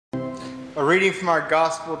A reading from our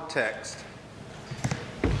gospel text.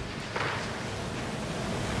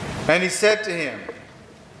 And he said to him,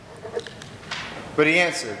 but he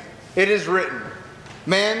answered, "It is written,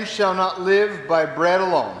 man shall not live by bread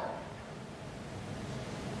alone."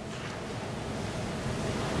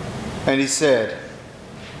 And he said,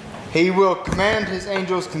 "He will command his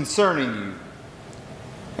angels concerning you,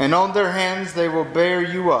 and on their hands they will bear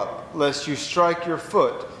you up, lest you strike your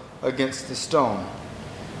foot against the stone.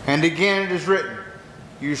 And again it is written,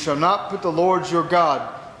 you shall not put the Lord your God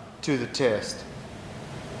to the test."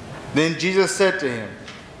 Then Jesus said to him,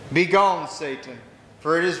 "Begone, Satan,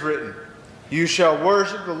 for it is written, you shall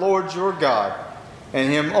worship the Lord your God, and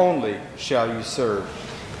him only shall you serve."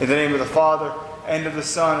 In the name of the Father, and of the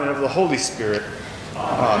Son, and of the Holy Spirit.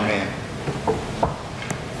 Amen.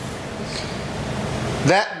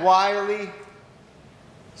 That wily,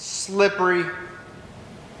 slippery,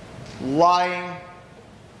 lying,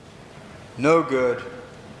 no good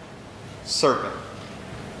serpent,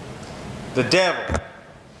 the devil,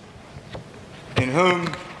 in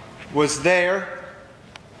whom was there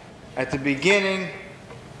at the beginning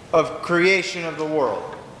of creation of the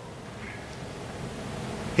world.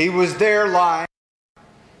 He was there lying,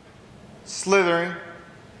 slithering,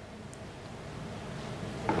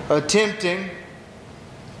 attempting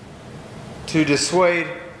to dissuade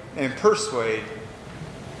and persuade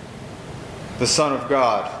the Son of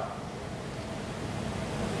God.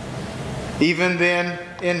 Even then,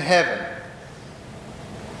 in heaven,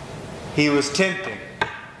 he was tempting.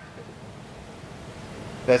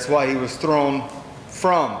 That's why he was thrown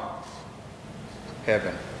from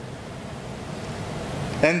heaven.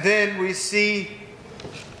 And then we see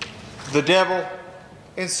the devil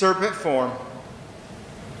in serpent form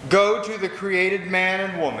go to the created man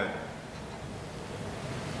and woman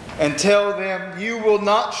and tell them, "You will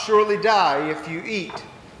not surely die if you eat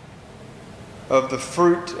of the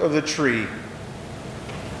fruit of the tree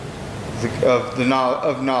of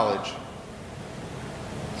knowledge."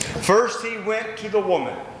 First he went to the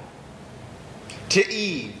woman, to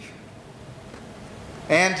Eve,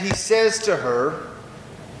 and he says to her,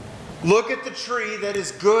 "Look at the tree that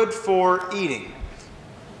is good for eating.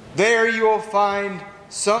 There you will find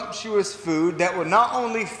sumptuous food that will not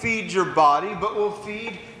only feed your body, but will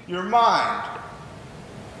feed your mind.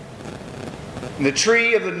 And the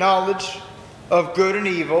tree of the knowledge of good and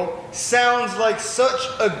evil sounds like such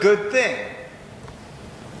a good thing."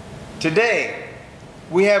 Today,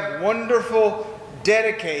 we have wonderful,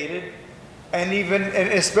 dedicated, and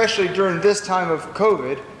especially during this time of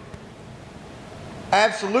COVID,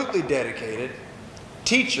 absolutely dedicated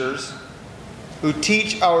teachers who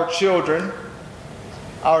teach our children,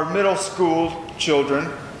 our middle school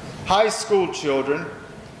children, high school children,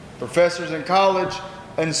 professors in college,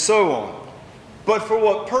 and so on. But for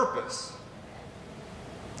what purpose?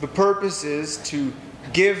 The purpose is to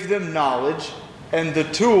give them knowledge and the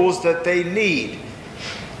tools that they need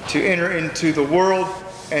to enter into the world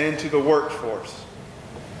and into the workforce.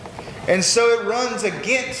 And so it runs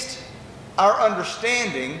against our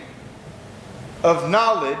understanding of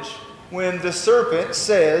knowledge when the serpent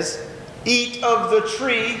says, "Eat of the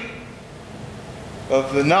tree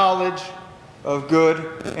of the knowledge of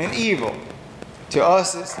good and evil." To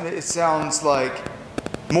us, it sounds like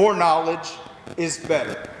more knowledge is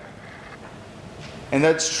better. And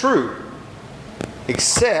that's true,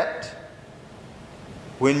 except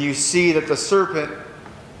when you see that the serpent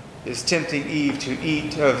is tempting Eve to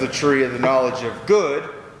eat of the tree of the knowledge of good,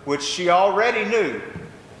 which she already knew,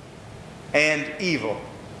 and evil.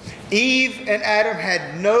 Eve and Adam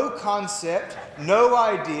had no concept, no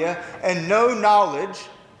idea, and no knowledge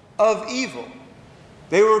of evil.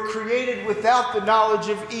 They were created without the knowledge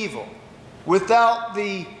of evil, without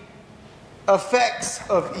the effects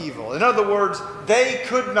of evil. In other words, they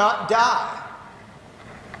could not die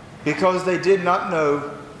because they did not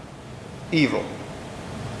know evil.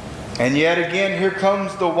 And yet again, here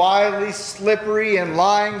comes the wily, slippery, and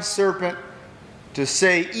lying serpent to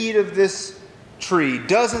say, "Eat of this tree.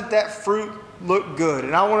 Doesn't that fruit look good?"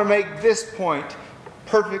 And I want to make this point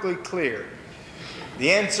perfectly clear.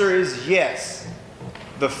 The answer is yes.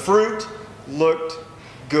 The fruit looked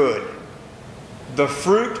good. The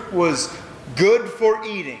fruit was good for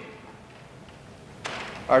eating.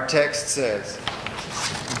 Our text says,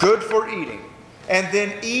 good for eating. And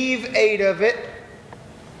then Eve ate of it,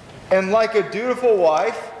 and like a dutiful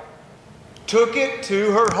wife, took it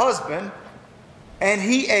to her husband, and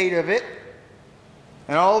he ate of it.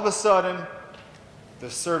 And all of a sudden,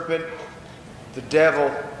 the serpent, the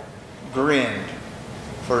devil, grinned,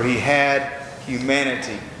 for he had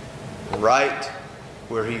humanity right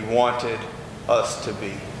where he wanted us to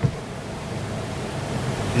be.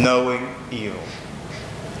 knowing evil.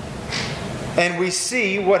 And we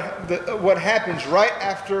see what happens right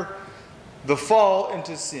after the fall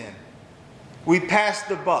into sin. We pass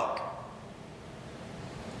the buck.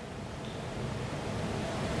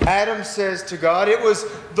 Adam says to God, "It was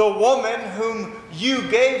the woman whom you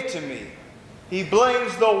gave to me." He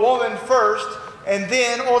blames the woman first, and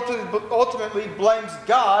then ultimately blames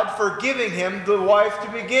God for giving him the wife to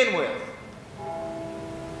begin with.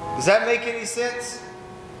 Does that make any sense?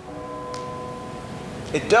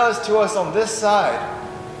 It does to us on this side.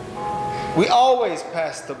 We always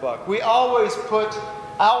pass the buck. We always put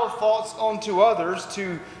our faults onto others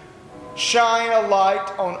to shine a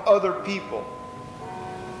light on other people.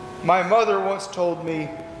 My mother once told me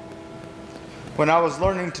when I was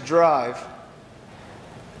learning to drive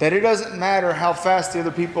that it doesn't matter how fast the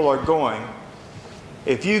other people are going.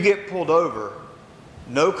 If you get pulled over,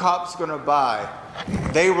 no cop's going to buy,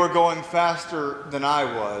 "They were going faster than I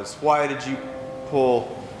was. Why did you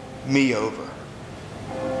pull me over?"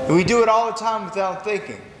 And we do it all the time without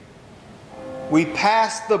thinking. We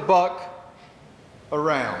pass the buck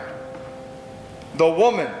around. The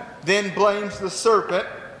woman then blames the serpent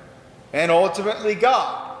and ultimately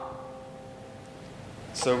God.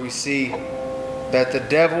 So we see that the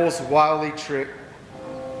devil's wily trick,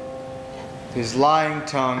 his lying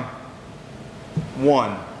tongue,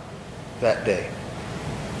 won that day.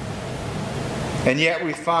 And yet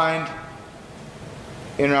we find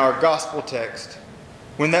in our gospel text,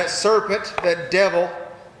 when that serpent, that devil,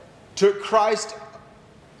 tempted Christ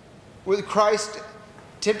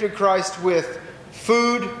with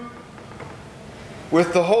food,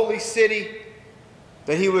 with the holy city,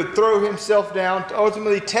 that he would throw himself down,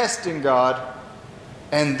 ultimately testing God,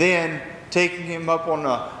 and then taking him up on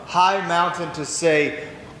a high mountain to say,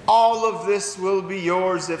 "All of this will be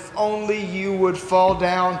yours if only you would fall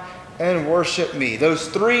down and worship me." Those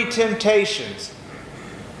three temptations.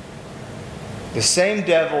 The same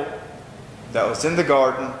devil that was in the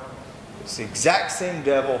garden, it's the exact same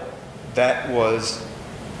devil that was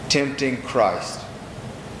tempting Christ.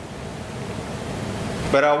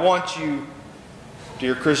 But I want you,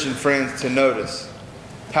 dear Christian friends, to notice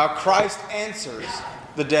how Christ answers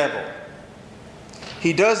the devil.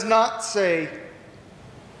 He does not say,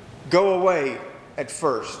 "Go away," at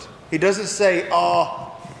first. He doesn't say,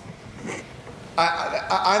 "Oh,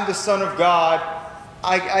 I'm the Son of God.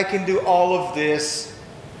 I can do all of this.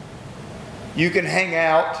 You can hang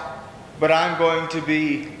out, but I'm going to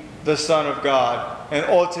be the Son of God. And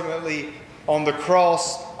ultimately, on the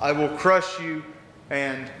cross, I will crush you,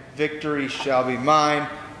 and victory shall be mine.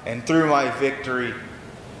 And through my victory,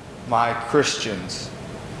 my Christians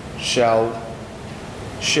shall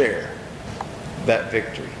share that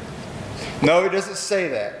victory." No, he doesn't say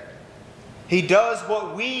that. He does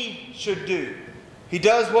what we should do. He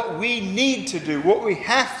does what we need to do, what we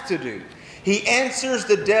have to do. He answers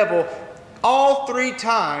the devil all three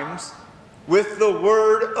times with the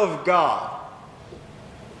Word of God.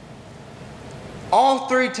 All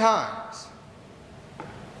three times.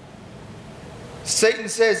 Satan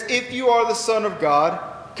says, "If you are the Son of God,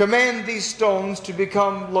 command these stones to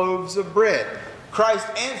become loaves of bread." Christ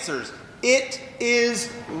answers, "It is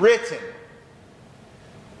written.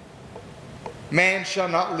 Man shall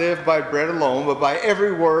not live by bread alone, but by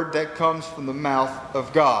every word that comes from the mouth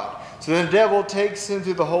of God." So the devil takes him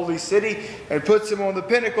to the holy city and puts him on the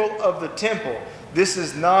pinnacle of the temple. This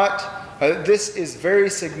is very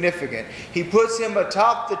significant. He puts him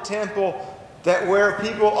atop the temple, that where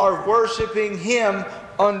people are worshiping him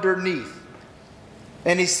underneath.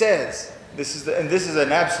 And he says, this is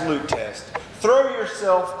an absolute test, "Throw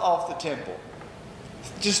yourself off the temple."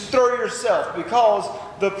 Just throw yourself, because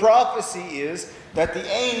the prophecy is that the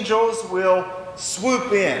angels will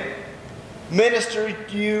swoop in, minister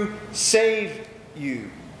to you, save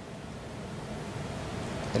you.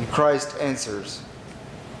 And Christ answers,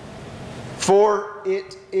 "For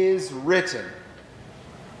it is written,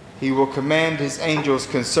 He will command His angels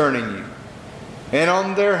concerning you, and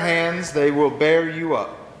on their hands they will bear you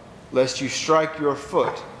up, lest you strike your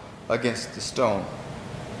foot against the stone."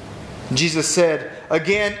 Jesus said,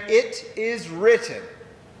 again, "It is written,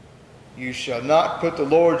 you shall not put the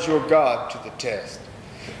Lord your God to the test."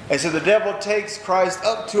 And so the devil takes Christ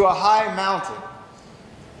up to a high mountain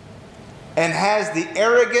and has the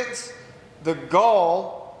arrogance, the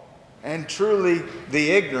gall, and truly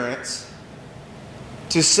the ignorance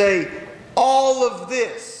to say all of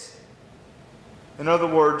this, in other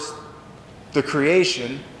words, the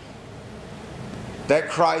creation that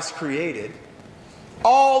Christ created,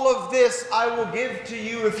 all of this I will give to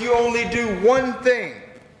you if you only do one thing: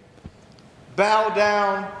 bow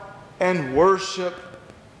down and worship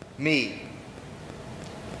me.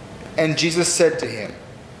 And Jesus said to him,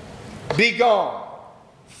 Begone,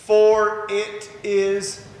 for it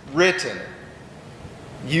is written,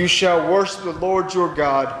 You shall worship the Lord your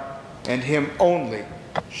God, and him only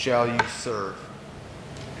shall you serve.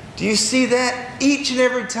 Do you see that? Each and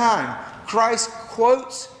every time Christ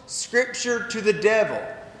quotes Scripture to the devil,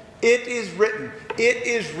 it is written, it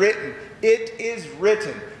is written, it is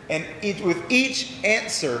written. And with each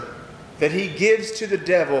answer that he gives to the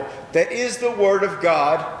devil, that is the word of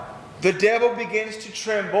God, the devil begins to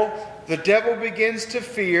tremble, the devil begins to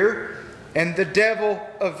fear, and the devil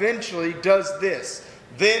eventually does this.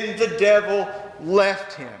 Then the devil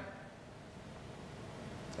left him.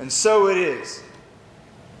 And so it is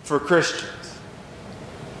for Christians.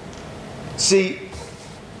 See,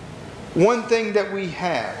 one thing that we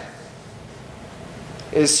have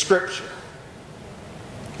is Scripture.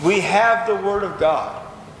 We have the Word of God.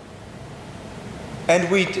 And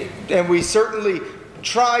we certainly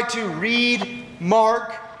try to read,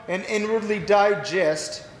 mark, and inwardly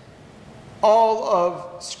digest all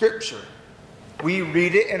of Scripture. We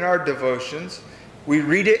read it in our devotions. We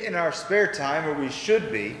read it in our spare time, or we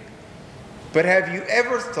should be. But have you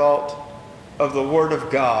ever thought of the Word of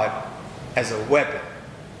God as a weapon?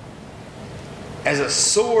 As a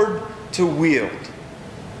sword to wield?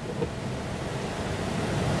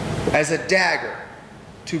 As a dagger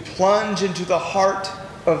to plunge into the heart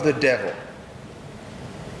of the devil?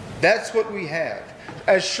 That's what we have.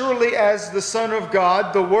 As surely as the Son of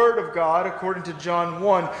God, the Word of God, according to John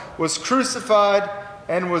 1, was crucified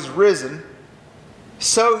and was risen,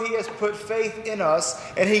 so he has put faith in us,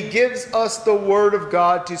 and he gives us the Word of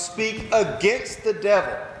God to speak against the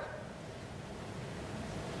devil.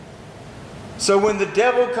 So when the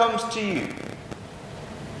devil comes to you,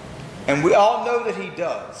 and we all know that he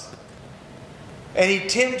does, and he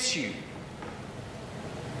tempts you,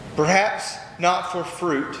 perhaps not for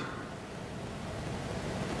fruit,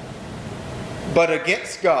 but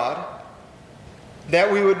against God,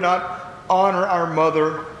 that we would not honor our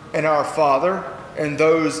mother and our father and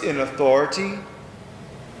those in authority,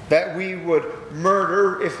 that we would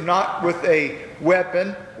murder, if not with a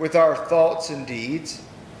weapon, with our thoughts and deeds,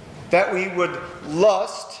 that we would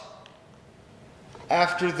lust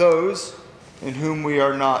after those in whom we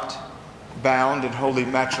are not bound in holy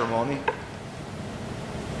matrimony,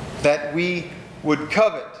 that we would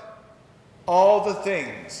covet all the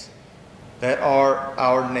things that are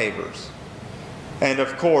our neighbors. And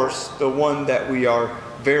of course, the one that we are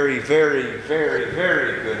very, very, very,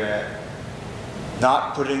 very good at,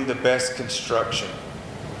 not putting the best construction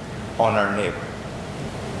on our neighbor.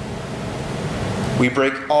 We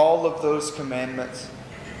break all of those commandments,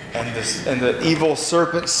 and the evil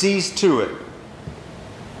serpent sees to it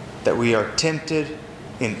that we are tempted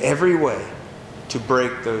in every way to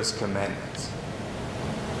break those commandments.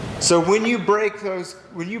 So when you break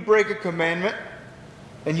a commandment,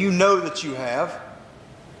 and you know that you have,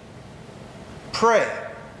 pray.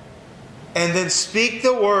 And then speak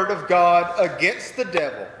the word of God against the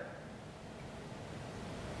devil.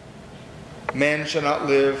 Man shall not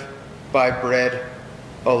live by bread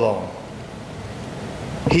alone.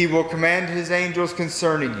 He will command his angels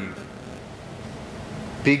concerning you.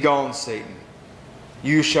 Begone, Satan.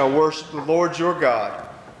 You shall worship the Lord your God,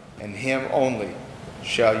 and him only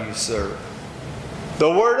shall you serve. The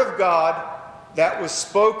word of God that was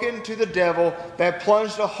spoken to the devil, that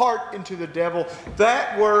plunged a heart into the devil,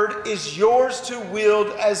 that word is yours to wield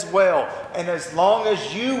as well. And as long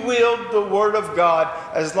as you wield the word of God,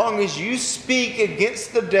 as long as you speak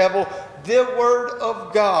against the devil, the word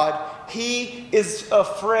of God, he is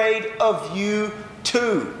afraid of you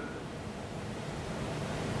too.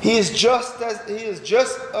 He is just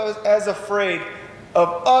as afraid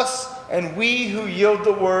of us and we who yield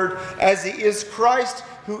the word as he is Christ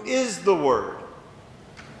who is the word.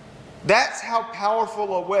 That's how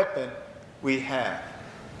powerful a weapon we have.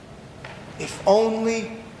 If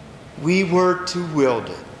only we were to wield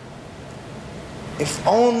it. If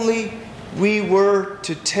only we were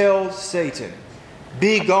to tell Satan,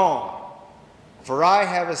 "Be gone, for I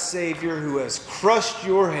have a Savior who has crushed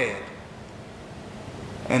your head,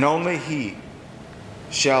 and only he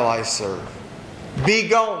shall I serve. Be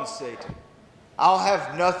gone, Satan. I'll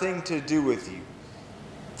have nothing to do with you.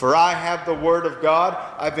 For I have the word of God.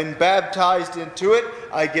 I've been baptized into it.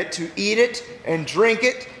 I get to eat it and drink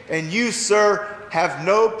it. And you, sir, have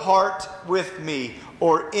no part with me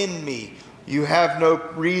or in me. You have no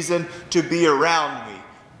reason to be around me.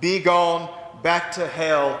 Be gone back to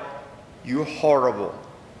hell, you horrible,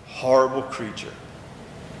 horrible creature."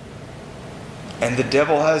 And the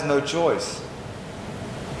devil has no choice.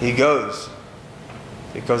 He goes.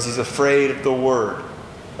 because he's afraid of the word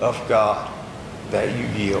of God that you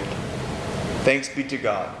yield. Thanks be to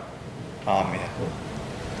God. Amen.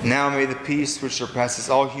 Now may the peace which surpasses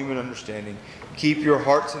all human understanding keep your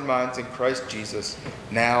hearts and minds in Christ Jesus,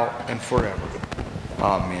 now and forever.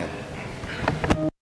 Amen.